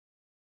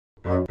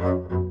I'm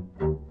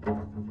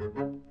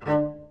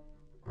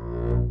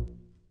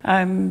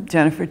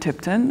Jennifer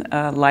Tipton,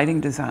 a lighting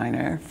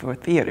designer for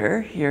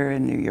theater here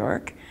in New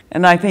York.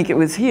 And I think it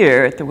was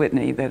here at the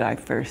Whitney that I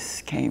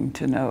first came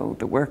to know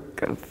the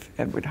work of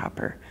Edward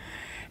Hopper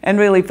and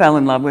really fell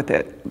in love with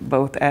it,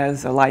 both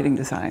as a lighting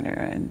designer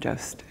and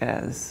just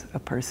as a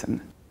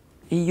person.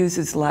 He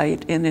uses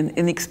light in an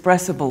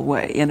inexpressible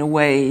way, in a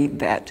way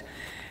that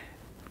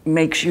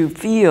makes you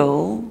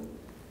feel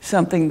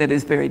something that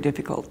is very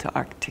difficult to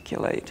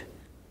articulate.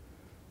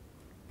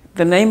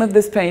 The name of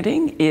this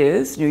painting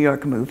is New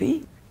York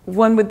Movie.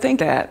 One would think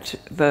that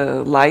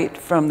the light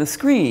from the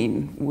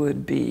screen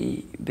would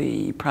be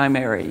the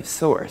primary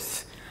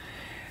source,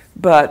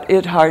 but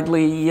it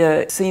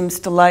hardly seems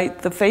to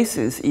light the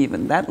faces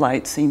even. That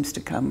light seems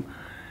to come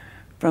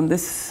from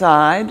this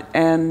side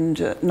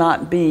and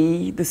not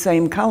be the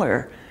same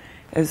color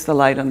as the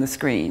light on the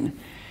screen.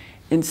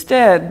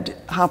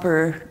 Instead,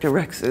 Hopper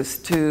directs us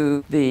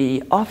to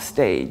the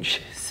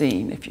offstage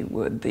scene, if you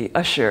would, the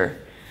usher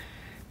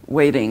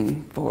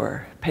waiting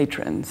for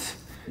patrons.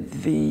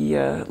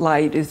 The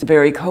light is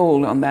very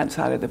cold on that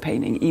side of the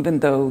painting,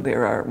 even though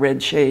there are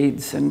red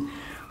shades and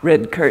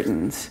red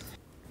curtains.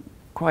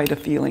 Quite a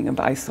feeling of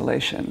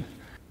isolation.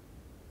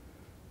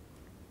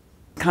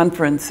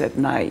 Conference at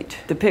Night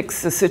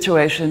depicts a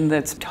situation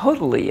that's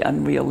totally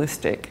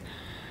unrealistic.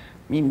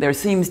 I mean, there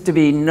seems to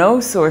be no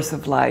source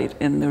of light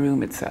in the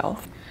room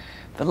itself.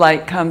 The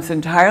light comes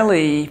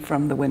entirely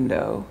from the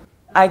window.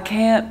 I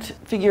can't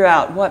figure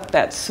out what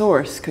that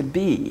source could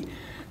be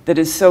that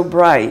is so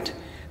bright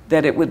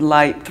that it would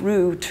light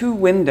through two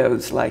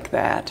windows like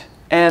that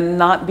and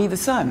not be the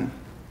sun.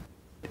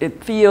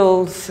 It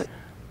feels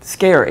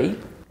scary,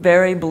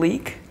 very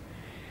bleak,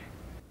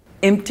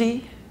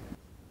 empty.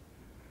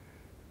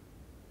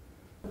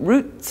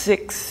 Route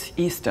 6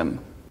 Eastham.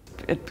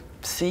 It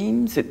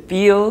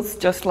feels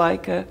just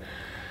like a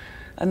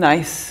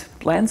nice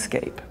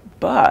landscape,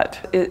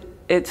 but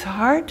it's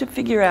hard to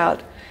figure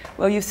out.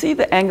 Well, you see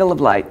the angle of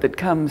light that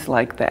comes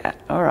like that.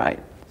 All right,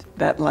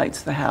 that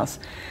lights the house.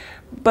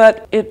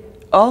 But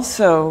it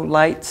also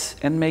lights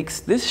and makes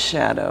this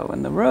shadow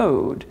in the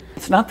road.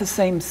 It's not the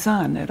same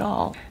sun at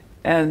all.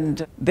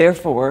 And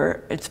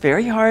therefore, it's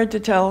very hard to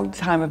tell the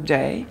time of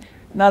day.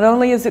 Not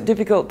only is it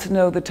difficult to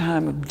know the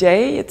time of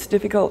day, it's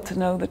difficult to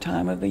know the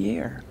time of the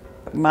year.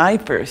 My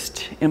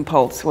first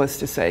impulse was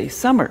to say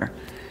summer.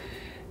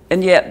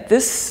 And yet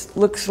this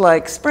looks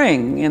like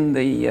spring in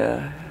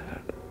the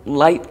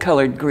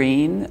light-colored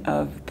green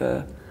of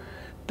the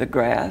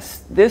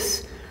grass.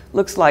 This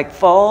looks like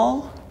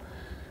fall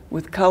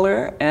with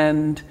color,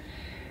 and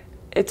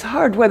it's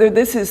hard whether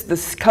this is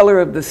the color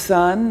of the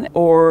sun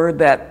or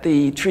that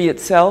the tree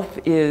itself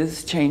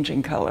is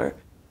changing color.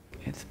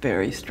 It's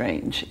very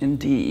strange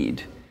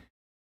indeed.